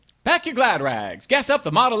pack your glad rags, gas up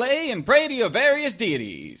the Model A, and pray to your various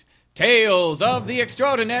deities. Tales of the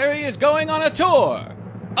Extraordinary is going on a tour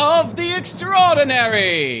of the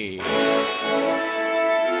extraordinary.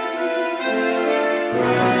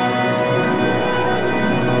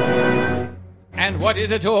 And what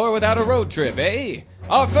is a tour without a road trip, eh?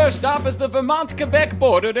 Our first stop is the Vermont-Quebec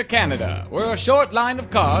border to Canada, where a short line of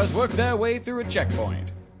cars work their way through a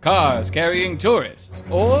checkpoint. Cars carrying tourists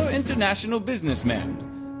or international businessmen.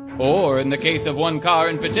 Or, in the case of one car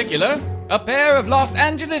in particular, a pair of Los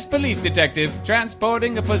Angeles police detectives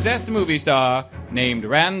transporting a possessed movie star named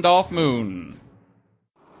Randolph Moon.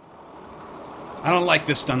 I don't like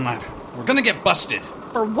this, Dunlap. We're gonna get busted.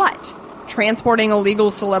 For what? Transporting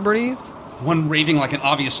illegal celebrities? One raving like an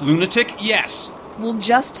obvious lunatic? Yes. We'll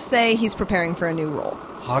just say he's preparing for a new role.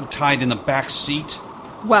 Hogtied in the back seat?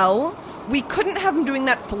 Well, we couldn't have him doing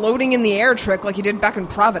that floating in the air trick like he did back in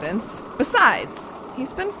Providence. Besides,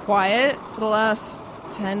 he's been quiet for the last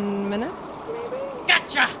 10 minutes, maybe?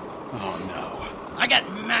 Gotcha! Oh, no. I got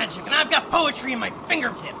magic, and I've got poetry in my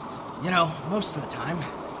fingertips. You know, most of the time.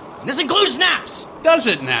 And this includes naps! Does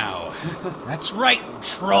it now? That's right,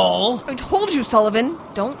 troll. I told you, Sullivan.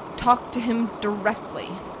 Don't talk to him directly.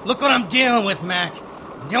 Look what I'm dealing with, Mac.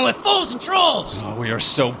 I'm dealing with fools and trolls. Oh, we are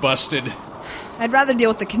so busted. I'd rather deal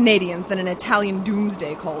with the Canadians than an Italian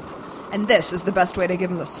doomsday cult. And this is the best way to give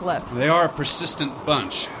them the slip. They are a persistent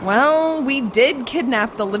bunch. Well, we did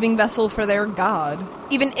kidnap the living vessel for their god.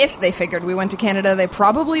 Even if they figured we went to Canada, they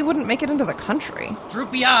probably wouldn't make it into the country.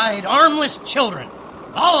 Droopy-eyed, armless children.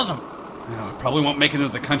 All of them. Oh, probably won't make it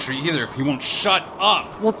into the country either if he won't shut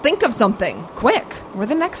up. Well, think of something. Quick. We're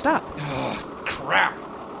the next up. Ugh, crap.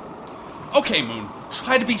 Okay, Moon.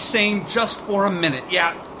 Try to be sane just for a minute.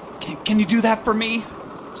 Yeah. Can you do that for me?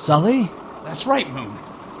 Sully? That's right, Moon.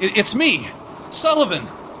 It's me, Sullivan.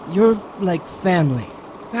 You're like family.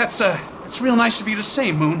 That's real nice of you to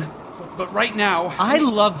say, Moon. But right now... I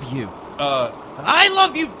love you. I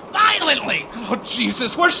love you violently! Oh,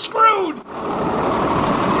 Jesus, we're screwed!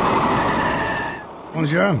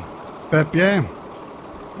 Bonjour. Peppier.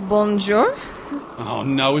 Bonjour? Oh,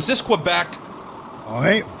 no. Is this Quebec?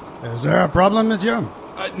 Oui. Is there a problem, monsieur?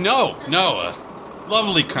 No.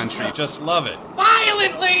 Lovely country. Just love it.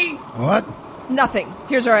 Violently! What? Nothing.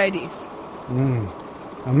 Here's our IDs.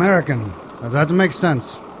 American. That makes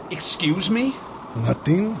sense. Excuse me?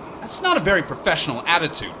 Nothing? That's not a very professional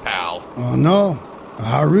attitude, pal. Oh, no.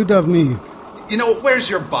 How rude of me. You know, where's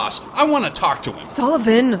your boss? I want to talk to him.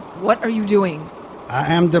 Sullivan, what are you doing?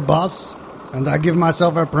 I am the boss, and I give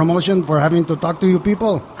myself a promotion for having to talk to you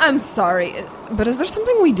people. I'm sorry, but is there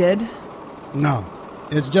something we did? No.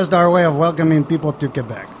 It's just our way of welcoming people to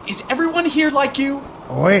Quebec. Is everyone here like you?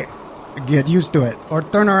 Wait. Get used to it, or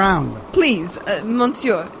turn around. Please,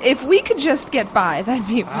 monsieur, if we could just get by, that'd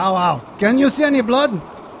be... Ow. Can you see any blood?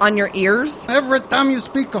 On your ears? Every time you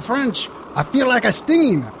speak French, I feel like a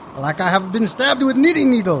stinging, like I have been stabbed with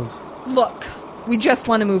knitting needles. Look, we just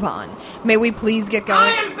want to move on. May we please get going?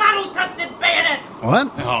 I am battle-tested bayonet!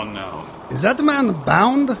 What? Oh, no. Is that man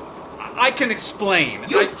bound? I can explain.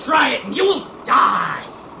 You try it and you will die!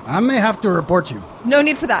 I may have to report you. No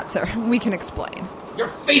need for that, sir. We can explain. Your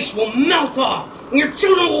face will melt off, and your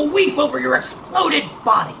children will weep over your exploded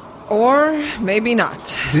body. Or maybe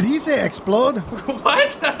not. Did he say explode?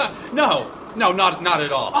 What? No, not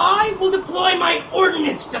at all. I will deploy my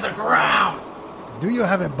ordnance to the ground. Do you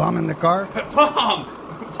have a bomb in the car? Bomb?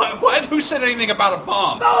 What? Who said anything about a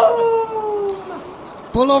bomb? Boom!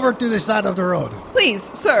 Pull over to the side of the road.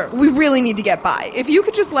 Please, sir, we really need to get by. If you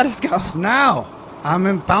could just let us go. Now! I'm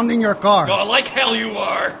impounding your car. Oh, like hell you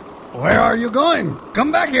are. Where are you going?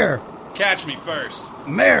 Come back here. Catch me first.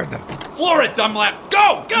 Merde. Floor it, Dunlap.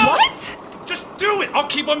 Go! What? Just do it. I'll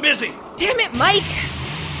keep them busy. Damn it, Mike!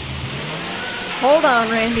 Hold on,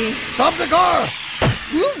 Randy. Stop the car!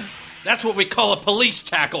 That's what we call a police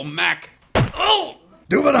tackle, Mac. Oh!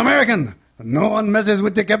 Stupid American. No one messes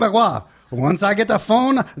with the Quebecois. Once I get the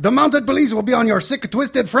phone, the mounted police will be on your sick,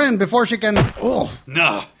 twisted friend before she can... Oh.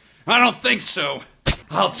 No, I don't think so.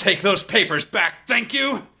 I'll take those papers back, thank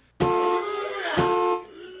you.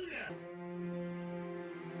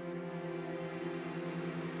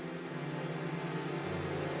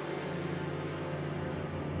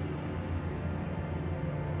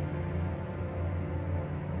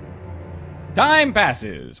 Time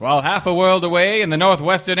passes, while half a world away in the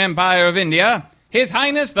northwestern empire of India, His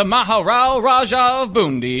Highness the Maharao Raja of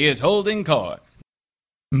Bundi is holding court.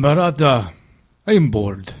 Maratha, I am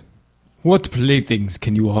bored. What playthings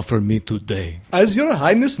can you offer me today? As your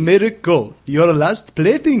highness may recall, your last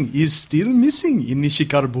plaything is still missing in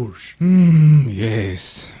Nishikarbush.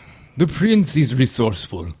 Yes. The prince is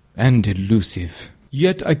resourceful, and elusive.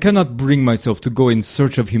 Yet I cannot bring myself to go in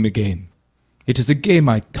search of him again. It is a game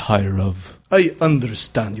I tire of. I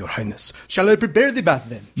understand, Your Highness. Shall I prepare the bath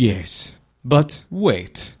then? Yes, but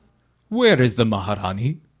wait. Where is the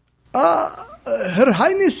Maharani? Her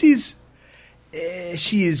Highness is...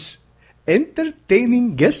 she is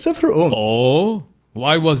entertaining guests of her own. Oh?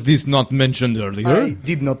 Why was this not mentioned earlier? I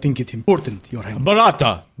did not think it important, Your Highness.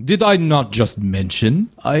 Bharata, did I not just mention?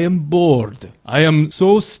 I am bored. I am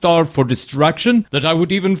so starved for distraction that I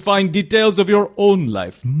would even find details of your own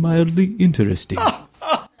life mildly interesting.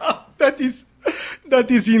 That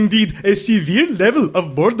is indeed a severe level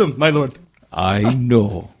of boredom, my lord. I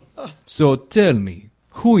know. So tell me,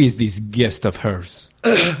 who is this guest of hers?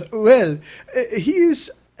 Well, he is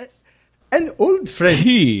an old friend.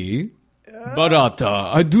 He? Bharata,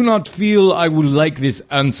 I do not feel I will like this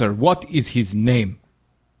answer. What is his name?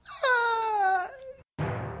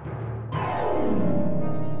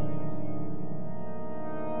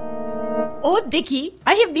 Oh, Dickie,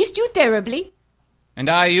 I have missed you terribly. And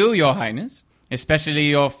I you, Your Highness, especially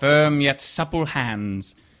your firm yet supple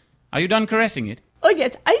hands. Are you done caressing it? Oh,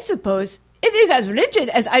 yes, I suppose. It is as rigid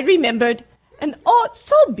as I remembered. And oh,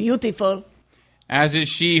 so beautiful. As is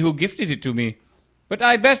she who gifted it to me. But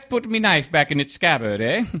I best put me knife back in its scabbard,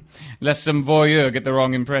 eh? Lest some voyeur get the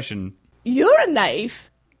wrong impression. You're a knife.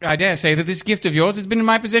 I dare say that this gift of yours has been in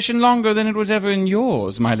my possession longer than it was ever in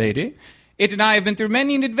yours, my lady. It and I have been through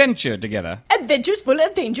many an adventure together. Adventures full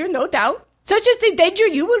of danger, no doubt. Such as the danger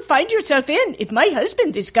you will find yourself in if my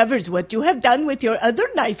husband discovers what you have done with your other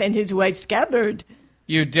knife and his wife's scabbard.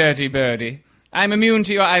 You dirty birdie. I'm immune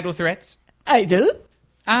to your idle threats. Idle?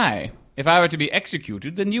 Aye. If I were to be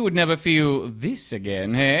executed, then you would never feel this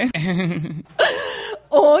again, eh?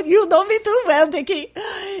 Oh, you know me too well, Dickie.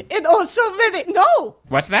 In oh so many... No!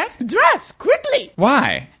 What's that? Dress, quickly!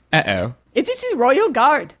 Why? Uh-oh. It is the Royal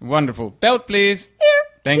Guard. Wonderful. Belt, please. Here.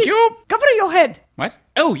 Thank you. Cover your head. What?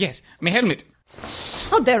 Oh, yes. My helmet.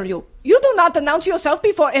 How dare you? You do not announce yourself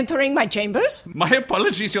before entering my chambers? My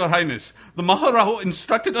apologies, Your Highness. The Maharaja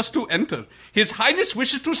instructed us to enter. His Highness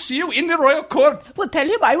wishes to see you in the royal court. Well, tell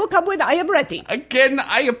him I will come when I am ready. Again,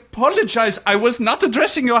 I apologize. I was not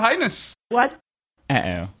addressing Your Highness. What?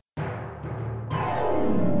 Uh-oh.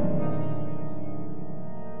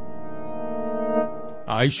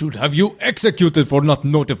 I should have you executed for not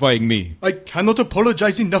notifying me. I cannot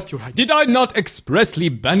apologize enough, Your Highness. Did I not expressly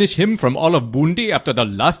banish him from all of Bundi after the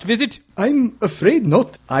last visit? I'm afraid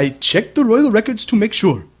not. I checked the royal records to make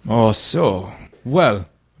sure. Oh, so. Well,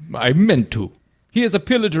 I meant to. He is a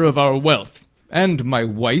pillager of our wealth, and my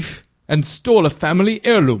wife, and stole a family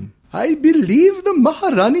heirloom. I believe the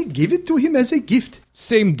Maharani gave it to him as a gift.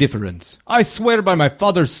 Same difference. I swear by my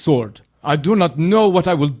father's sword. I do not know what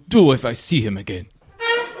I will do if I see him again.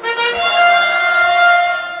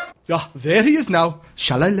 Ah, there he is now.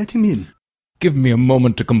 Shall I let him in? Give me a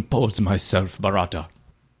moment to compose myself, Bharata.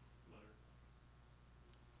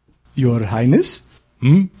 Your Highness?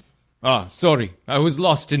 Sorry. I was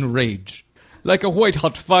lost in rage. Like a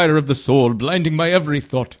white-hot fire of the soul, blinding my every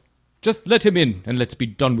thought. Just let him in, and let's be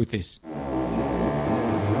done with this.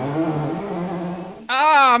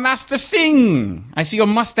 Ah, Master Singh! I see your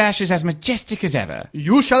mustache is as majestic as ever.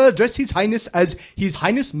 You shall address His Highness as His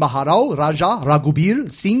Highness Maharao Raja Raghubir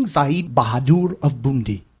Singh Sahib Bahadur of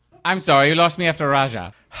Bundi. I'm sorry, you lost me after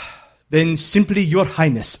Raja. Then simply Your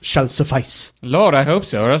Highness shall suffice. Lord, I hope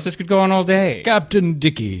so, or else this could go on all day. Captain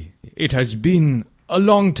Dickey, it has been a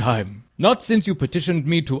long time. Not since you petitioned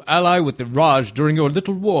me to ally with the Raj during your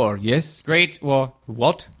little war, yes? Great war.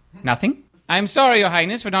 What? Nothing? I'm sorry, Your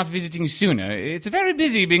Highness, for not visiting sooner. It's very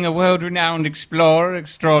busy being a world-renowned explorer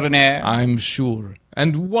extraordinaire. I'm sure.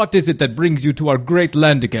 And what is it that brings you to our great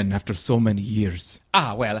land again after so many years?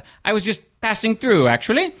 Ah, well, I was just passing through,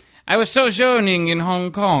 actually. I was sojourning in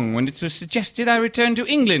Hong Kong when it was suggested I return to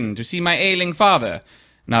England to see my ailing father.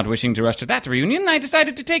 Not wishing to rush to that reunion, I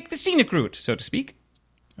decided to take the scenic route, so to speak.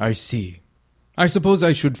 I see. I suppose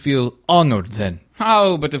I should feel honored then.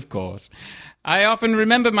 Oh, but of course. I often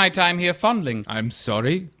remember my time here fondling. I'm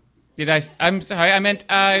sorry? I'm sorry, I meant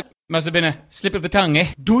must have been a slip of the tongue,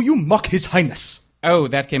 eh? Do you mock His Highness? Oh,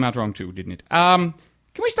 that came out wrong too, didn't it? Can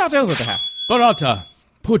we start over, perhaps? Bharata,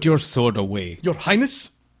 put your sword away. Your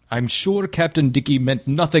Highness? I'm sure Captain Dickey meant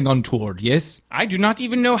nothing untoward, yes? I do not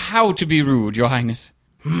even know how to be rude, Your Highness.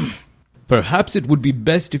 Perhaps it would be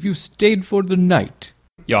best if you stayed for the night.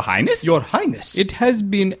 Your Highness? Your Highness? It has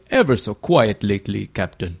been ever so quiet lately,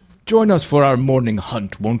 Captain. Join us for our morning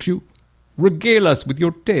hunt, won't you? Regale us with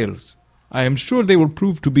your tales. I am sure they will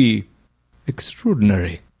prove to be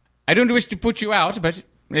extraordinary. I don't wish to put you out, but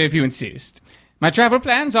if you insist. My travel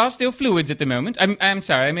plans are still fluids at the moment. I'm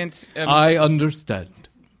sorry, I meant... I understand.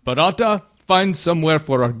 Barata, find somewhere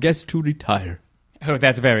for our guest to retire. Oh,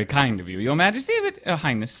 that's very kind of you, Your Majesty, but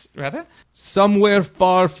Highness, rather. Somewhere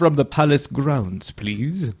far from the palace grounds,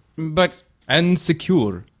 please. But... And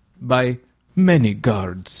secure by many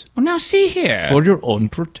guards. Well, now see here. For your own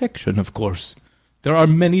protection, of course. There are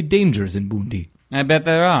many dangers in Bundi. I bet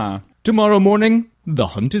there are. Tomorrow morning, the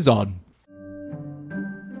hunt is on.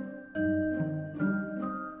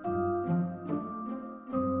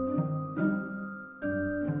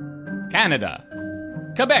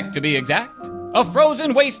 Canada. Quebec, to be exact. A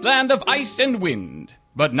frozen wasteland of ice and wind.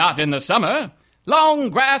 But not in the summer. Long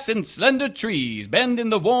grass and slender trees bend in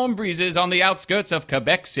the warm breezes on the outskirts of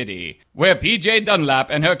Quebec City, where P.J. Dunlap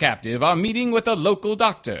and her captive are meeting with a local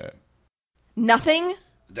doctor. Nothing?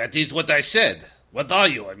 That is what I said. What are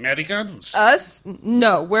you, Americans? Us?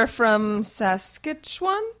 No, we're from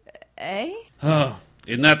Saskatchewan? Eh? Oh,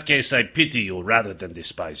 in that case, I pity you rather than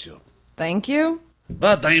despise you. Thank you.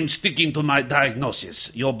 But I am sticking to my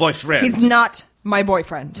diagnosis. Your boyfriend... He's not my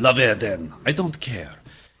boyfriend. Lover, then. I don't care.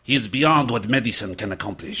 He is beyond what medicine can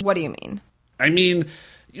accomplish. What do you mean? I mean,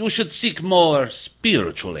 you should seek more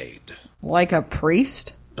spiritual aid. Like a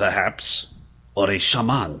priest? Perhaps. Or a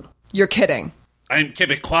shaman. You're kidding. I'm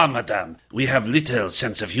Quebecois, madame. We have little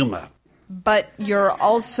sense of humor. But you're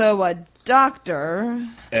also a doctor.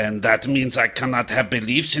 And that means I cannot have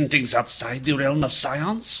beliefs in things outside the realm of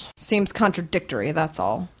science? Seems contradictory, that's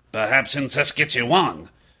all. Perhaps in Saskatchewan.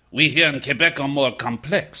 We here in Quebec are more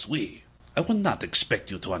complex, I would not expect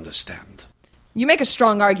you to understand. You make a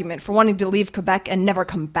strong argument for wanting to leave Quebec and never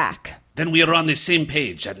come back. Then we are on the same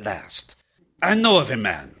page at last. I know of a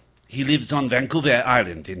man. He lives on Vancouver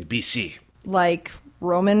Island in BC. Like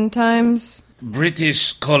Roman times?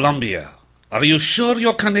 British Columbia. Are you sure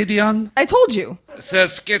you're Canadian? I told you.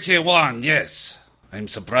 Saskatchewan, yes. I'm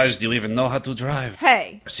surprised you even know how to drive.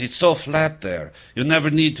 Hey. It's so flat there. You never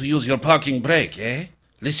need to use your parking brake, eh?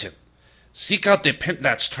 Listen. Seek out the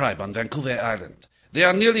Pentlats tribe on Vancouver Island. They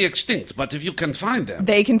are nearly extinct, but if you can find them...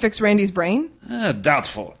 They can fix Randy's brain?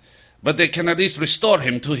 Doubtful. But they can at least restore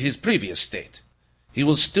him to his previous state. He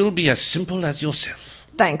will still be as simple as yourself.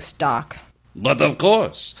 Thanks, Doc. But of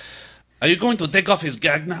course. Are you going to take off his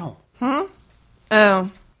gag now? Oh.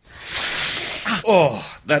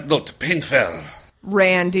 Oh, that looked painful.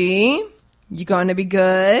 Randy, you gonna be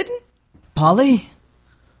good? Polly?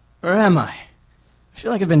 Where am I? I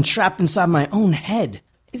feel like I've been trapped inside my own head.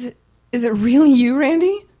 Is it really you,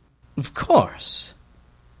 Randy? Of course.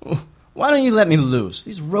 Why don't you let me loose?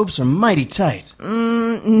 These ropes are mighty tight.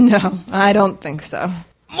 No, I don't think so.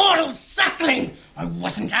 Mortal suckling! I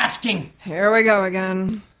wasn't asking. Here we go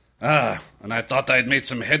again. And I thought I'd made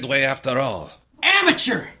some headway after all.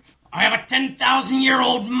 Amateur! I have a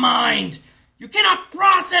 10,000-year-old mind. You cannot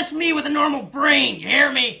process me with a normal brain, you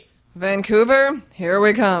hear me? Vancouver, here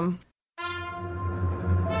we come.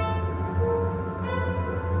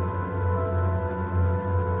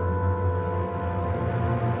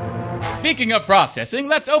 Speaking of processing,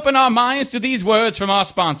 let's open our minds to these words from our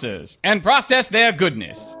sponsors and process their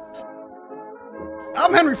goodness.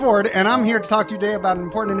 I'm Henry Ford, and I'm here to talk to you today about an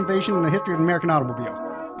important innovation in the history of the American automobile.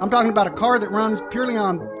 I'm talking about a car that runs purely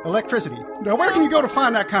on electricity. Now, where can you go to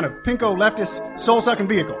find that kind of pinko leftist, soul-sucking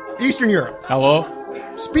vehicle? Eastern Europe. Hello?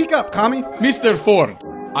 Speak up, commie. Mr. Ford,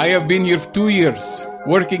 I have been here 2 years,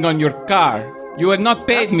 working on your car. You have not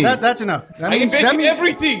paid me. That's enough. I invented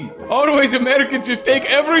everything. Always Americans just take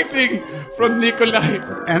everything from Nikolai.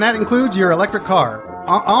 And that includes your electric car.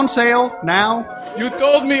 On sale now. You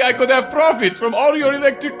told me I could have profits from all your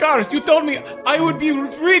electric cars. You told me I would be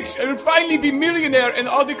rich and finally be millionaire and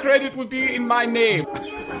all the credit would be in my name.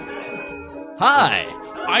 Hi,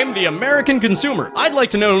 I'm the American consumer. I'd like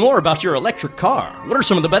to know more about your electric car. What are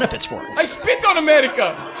some of the benefits for it? I spit on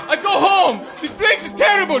America. I go home. This place is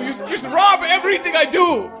terrible. You just rob everything I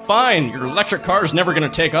do. Fine, your electric car's never gonna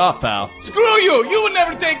take off, pal. Screw you. You will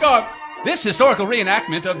never take off. This historical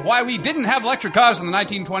reenactment of why we didn't have electric cars in the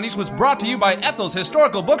 1920s was brought to you by Ethel's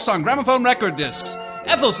Historical Books on Gramophone Record Discs.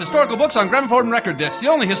 Ethel's Historical Books on Gramophone Record Discs, the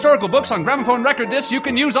only historical books on gramophone record discs you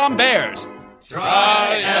can use on bears.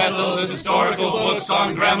 Try Ethel's Historical Books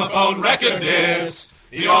on Gramophone Record Discs,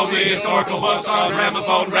 the only historical books on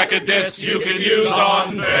gramophone record discs you can use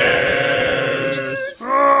on bears.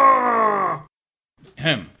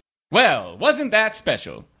 Well, wasn't that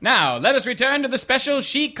special? Now, let us return to the special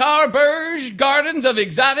Shikar Burj Gardens of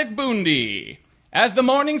exotic Bundi. As the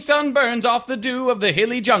morning sun burns off the dew of the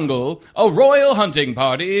hilly jungle, a royal hunting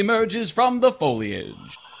party emerges from the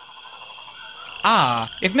foliage.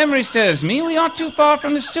 If memory serves me, we aren't too far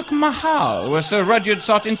from the Suk Mahal, where Sir Rudyard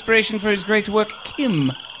sought inspiration for his great work,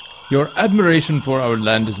 Kim. Your admiration for our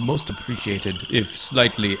land is most appreciated, if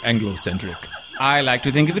slightly Anglo-centric. I like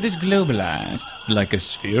to think of it as globalized. Like a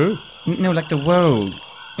sphere? No, like the world,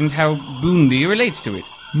 and how Bundi relates to it.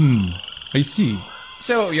 I see.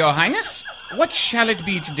 So, Your Highness, what shall it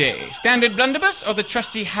be today? Standard blunderbuss or the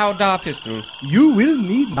trusty Howdah pistol? You will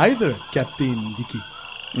need neither, Captain Dicky.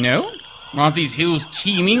 No? Aren't these hills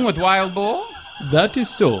teeming with wild boar? That is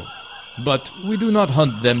so, but we do not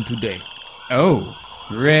hunt them today. Oh,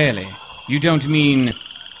 really? You don't mean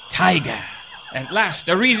tiger? At last,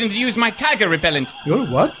 a reason to use my tiger repellent. Your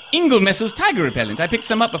what? Ingelmessel's tiger repellent. I picked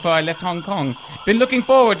some up before I left Hong Kong. Been looking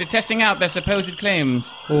forward to testing out their supposed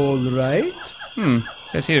claims. All right.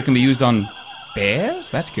 Says here it can be used on bears?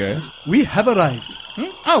 That's curious. We have arrived.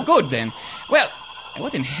 Oh, good then. Well,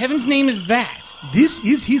 what in heaven's name is that? This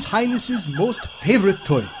is His Highness's most favorite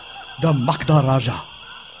toy, the Makda Raja.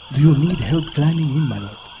 Do you need help climbing in, my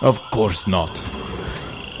lord? Of course not.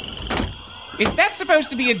 Is that supposed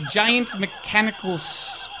to be a giant mechanical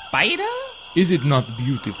spider? Is it not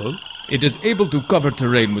beautiful? It is able to cover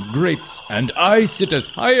terrain with grates, and I sit as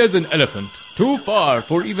high as an elephant, too far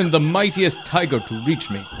for even the mightiest tiger to reach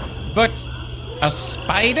me. But a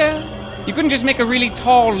spider? You couldn't just make a really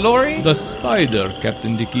tall lorry? The spider,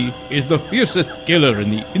 Captain Dicky, is the fiercest killer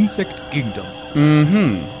in the insect kingdom.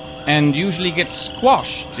 And usually gets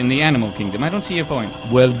squashed in the animal kingdom. I don't see your point.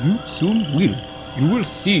 Well, you soon will. You will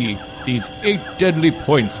see these 8 deadly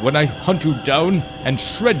points when I hunt you down and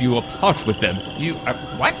shred you apart with them. You,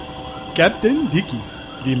 what? Captain Dicky,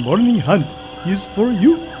 the morning hunt is for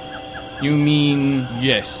you. You mean...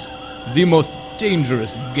 Yes, the most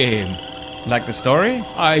dangerous game. Like the story?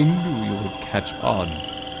 I knew you would catch on.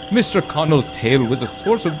 Mr. Connell's tale was a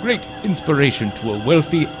source of great inspiration to a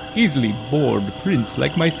wealthy, easily bored prince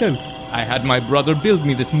like myself. I had my brother build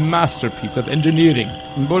me this masterpiece of engineering.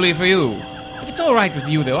 Bully for you. If it's all right with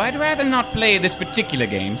you, though, I'd rather not play this particular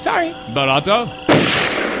game. Sorry. Bharata?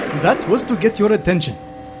 That was to get your attention.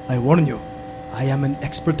 I warn you, I am an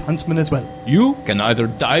expert huntsman as well. You can either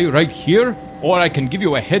die right here, or I can give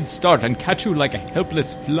you a head start and catch you like a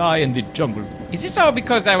helpless fly in the jungle. Is this all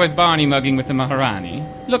because I was Barney mugging with the Maharani?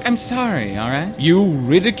 Look, I'm sorry, all right? You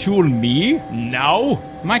ridicule me? Now?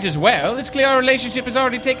 Might as well. It's clear our relationship has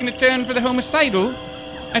already taken a turn for the homicidal.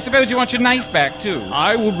 I suppose you want your knife back, too.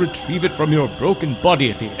 I will retrieve it from your broken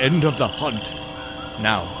body at the end of the hunt.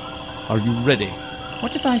 Now, are you ready?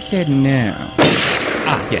 What if I said no?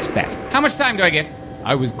 Yes, that. How much time do I get?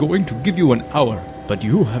 I was going to give you an hour, but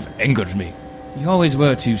you have angered me. You always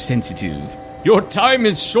were too sensitive. Your time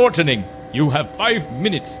is shortening. You have 5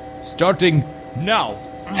 minutes, starting now.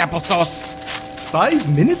 Applesauce.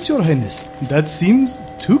 5 minutes, Your Highness? That seems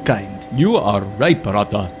too kind. You are right,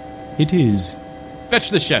 Bharata. It is. Fetch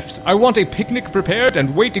the chefs. I want a picnic prepared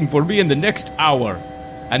and waiting for me in the next hour.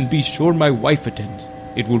 And be sure my wife attends.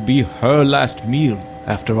 It will be her last meal,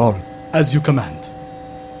 after all. As you command.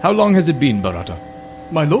 How long has it been, Bharata?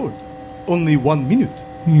 My lord, only 1 minute.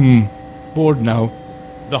 Bored now.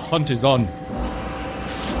 The hunt is on.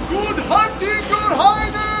 Good hunting, Your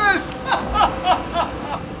Highness!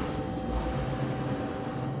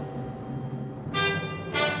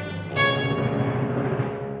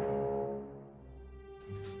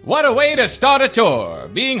 What a way to start a tour!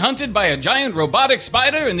 Being hunted by a giant robotic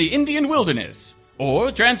spider in the Indian wilderness.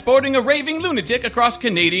 Or transporting a raving lunatic across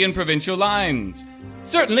Canadian provincial lines.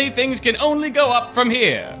 Certainly things can only go up from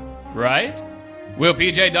here, right? Will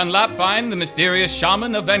PJ Dunlap find the mysterious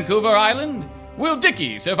shaman of Vancouver Island? Will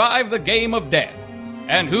Dicky survive the game of death?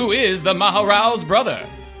 And who is the Maharal's brother?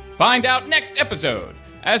 Find out next episode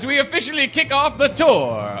as we officially kick off the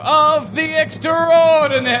tour of the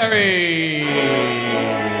Extraordinary.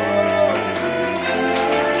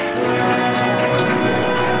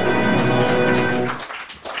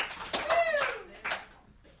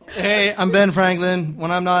 Hey, I'm Ben Franklin.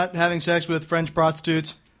 When I'm not having sex with French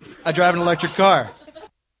prostitutes, I drive an electric car.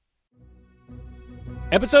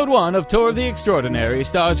 Episode 1 of Tour of the Extraordinary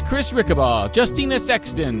stars Chris Rickabaugh, Justina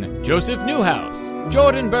Sexton, Joseph Newhouse,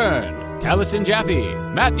 Jordan Byrne, Taliesin Jaffe,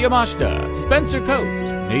 Matt Yamashita, Spencer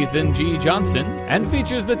Coates, Nathan G. Johnson, and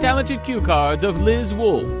features the talented cue cards of Liz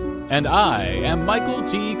Wolfe. And I am Michael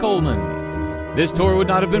T. Coleman. This tour would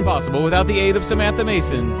not have been possible without the aid of Samantha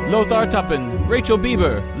Mason, Lothar Tuppen, Rachel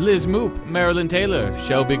Bieber, Liz Moop, Marilyn Taylor,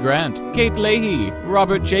 Shelby Grant, Kate Leahy,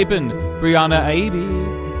 Robert Chapin, Brianna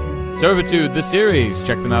Aiby. Servitude, the series,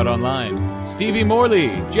 check them out online. Stevie Morley,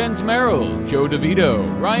 Jens Merrill, Joe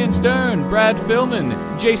DeVito, Ryan Stern, Brad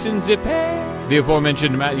Philman, Jason Zippe, the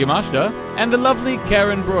aforementioned Matt Yamashita, and the lovely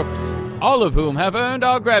Karen Brooks. all of whom have earned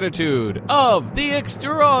our gratitude of the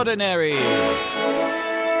extraordinary.